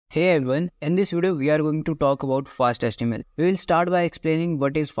Hey everyone, in this video we are going to talk about FastHTML. We will start by explaining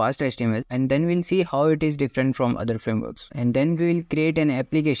what is FastHTML and then we'll see how it is different from other frameworks. And then we will create an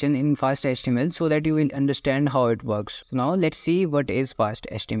application in FastHTML so that you will understand how it works. So now let's see what is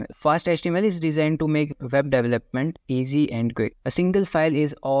FastHTML. FastHTML is designed to make web development easy and quick. A single file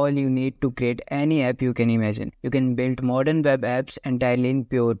is all you need to create any app you can imagine. You can build modern web apps entirely in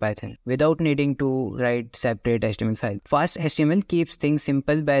pure Python without needing to write separate HTML files. FastHTML keeps things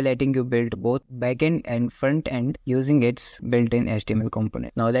simple by letting you build both backend and front end using its built-in HTML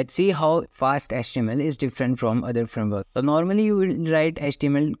component. Now let's see how FastHTML is different from other frameworks. So normally you will write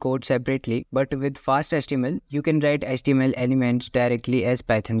HTML code separately, but with FastHTML you can write HTML elements directly as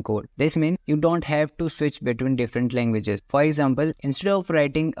Python code. This means you don't have to switch between different languages. For example, instead of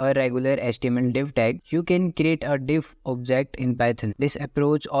writing a regular HTML div tag, you can create a div object in Python. This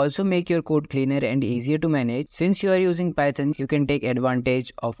approach also makes your code cleaner and easier to manage. Since you are using Python, you can take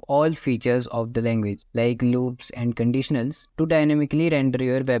advantage of all features of the language like loops and conditionals to dynamically render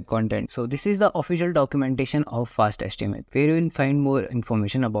your web content. So this is the official documentation of FastHTML where you will find more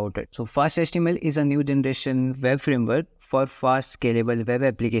information about it. So FastHTML is a new generation web framework for fast scalable web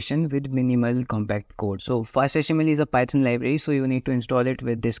application with minimal compact code. So FastHTML is a Python library, so you need to install it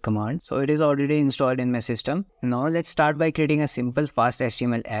with this command. So it is already installed in my system. Now let's start by creating a simple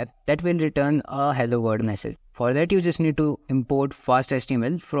FastHTML app that will return a hello world message. For that you just need to import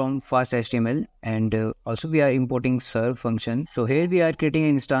FastHTML from FastHTML, and also we are importing serve function. So here we are creating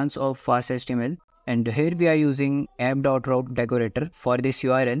an instance of FastHTML, and here we are using app.route decorator for this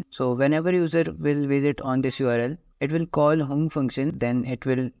URL. So whenever user will visit on this URL, it will call home function, then it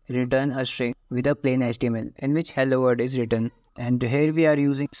will return a string with a plain HTML in which hello world is written. And here we are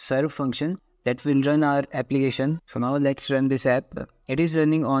using serve function that will run our application. So now let's run this app. It is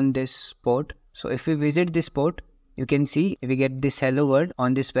running on this port. So if we visit this port, you can see we get this hello world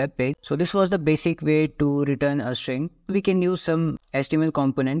on this web page. So this was the basic way to return a string. We can use some HTML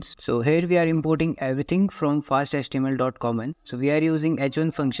components. So here we are importing everything from fasthtml.common. So we are using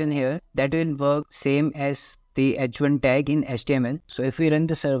h1 function here that will work same as the h1 tag in HTML. So if we run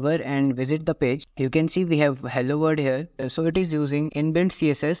the server and visit the page, you can see we have hello world here. So it is using inbuilt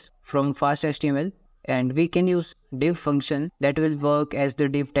CSS from FastHTML, and we can use div function that will work as the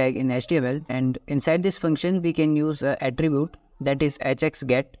div tag in HTML, and inside this function we can use an attribute that is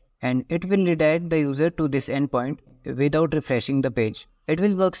hxget, and it will redirect the user to this endpoint without refreshing the page. It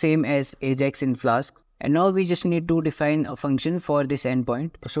will work same as ajax in Flask. And now we just need to define a function for this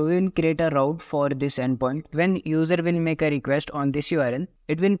endpoint. So we will create a route for this endpoint. When user will make a request on this URL,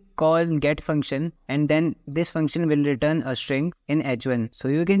 it will call get function, and then this function will return a string in h1. So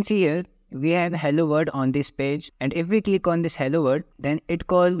you can see here we have hello world on this page, and if we click on this hello world, then it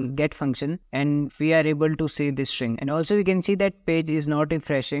calls get function and we are able to see this string. And also we can see that page is not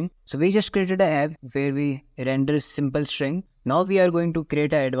refreshing. So we just created an app where we render simple string. Now we are going to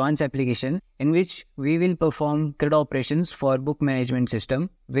create an advanced application in which we will perform CRUD operations for book management system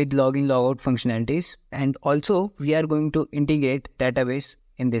with login logout functionalities, and also we are going to integrate database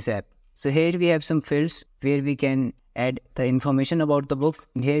in this app. So here we have some fields where we can add the information about the book.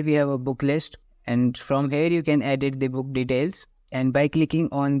 Here we have a book list, and from here you can edit the book details, and by clicking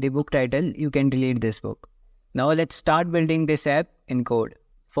on the book title you can delete this book. Now let's start building this app in code.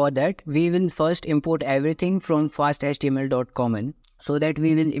 For that, we will first import everything from fasthtml.common so that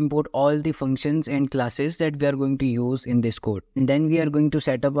we will import all the functions and classes that we are going to use in this code. And then we are going to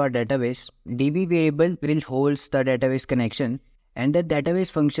set up our database. DB variable will hold the database connection, and the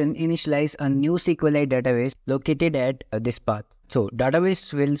database function initialize a new SQLite database located at this path. So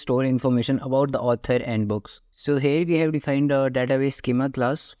database will store information about the author and books. So here we have defined a database schema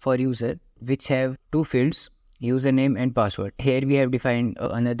class for user which have two fields, username and password. Here we have defined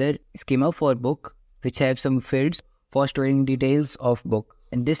another schema for book which have some fields for storing details of book.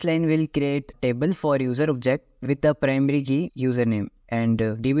 And this line will create table for user object with the primary key username. And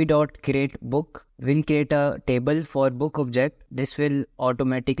db.createBook will create a table for book object. This will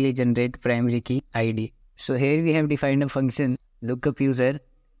automatically generate primary key ID. So here we have defined a function lookupUser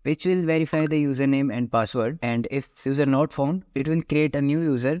which will verify the username and password, and if user not found, it will create a new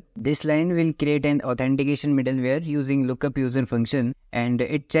user. This line will create an authentication middleware using lookupUser function, and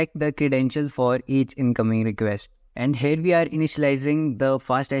it check the credential for each incoming request. And here we are initializing the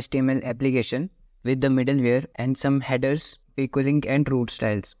FastHTML application with the middleware and some headers, equaling and root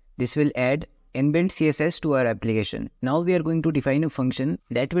styles. This will add inbuilt CSS to our application. Now we are going to define a function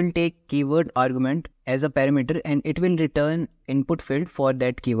that will take keyword argument as a parameter, and it will return input field for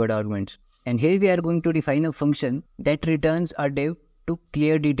that keyword arguments. And here we are going to define a function that returns a div to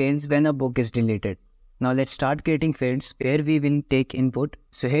clear details when a book is deleted. Now let's start creating fields where we will take input.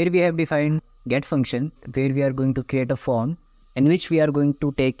 So here we have defined get function where we are going to create a form in which we are going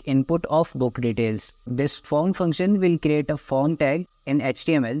to take input of book details. This form function will create a form tag in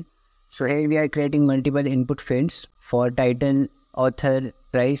HTML. So here we are creating multiple input fields for title, author,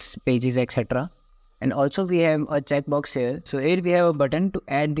 price, pages, etc. And also we have a checkbox here. So here we have a button to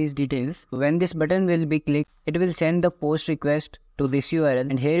add these details. When this button will be clicked, it will send the post request to this URL.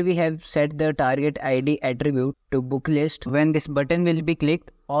 And here we have set the target ID attribute to book list. When this button will be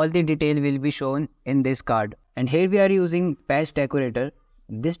clicked, all the detail will be shown in this card. And here we are using patch decorator.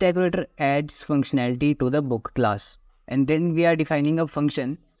 This decorator adds functionality to the book class. And then we are defining a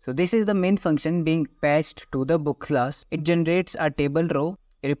function. So this is the main function being patched to the book class. It generates a table row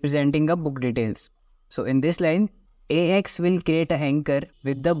representing a book details. So in this line, AX will create an anchor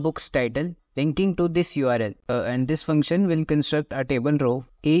with the book's title linking to this URL. And this function will construct a table row.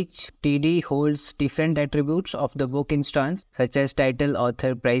 Each TD holds different attributes of the book instance such as title,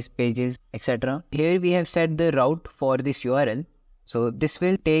 author, price, pages, etc. Here we have set the route for this URL. So this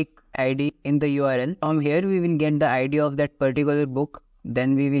will take ID in the URL. From here we will get the ID of that particular book.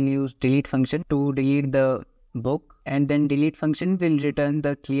 Then we will use delete function to delete the book, and then delete function will return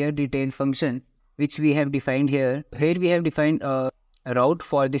the clear detail function which we have defined here. Here we have defined a route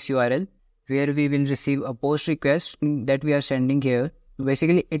for this URL where we will receive a post request that we are sending here.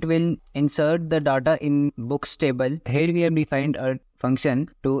 Basically it will insert the data in books table. Here we have defined a function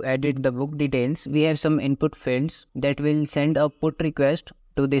to edit the book details. We have some input fields that will send a put request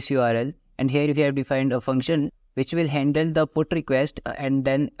to this URL, and here we have defined a function which will handle the put request and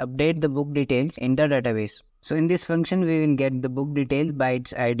then update the book details in the database. So in this function we will get the book detail by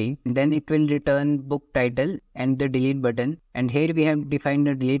its ID, then it will return book title and the delete button, and here we have defined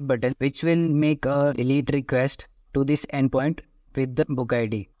a delete button which will make a delete request to this endpoint with the book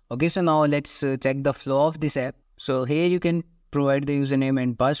ID. Okay, so now let's check the flow of this app. So here you can provide the username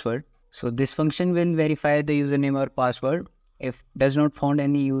and password. So this function will verify the username or password. If does not found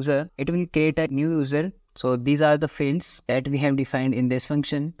any user, it will create a new user. So these are the fields that we have defined in this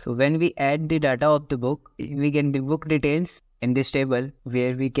function. So when we add the data of the book, we get the book details in this table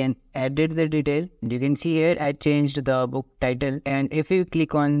where we can edit the detail. You can see here I changed the book title, and if you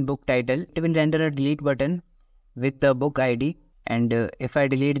click on book title, it will render a delete button with the book ID, and if I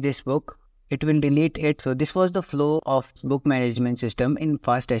delete this book, it will delete it. So this was the flow of book management system in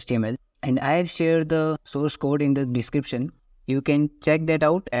FastHTML, and I have shared the source code in the description. You can check that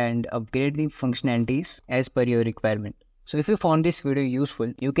out and upgrade the functionalities as per your requirement. So if you found this video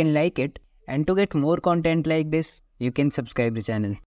useful, you can like it, and to get more content like this, you can subscribe the channel.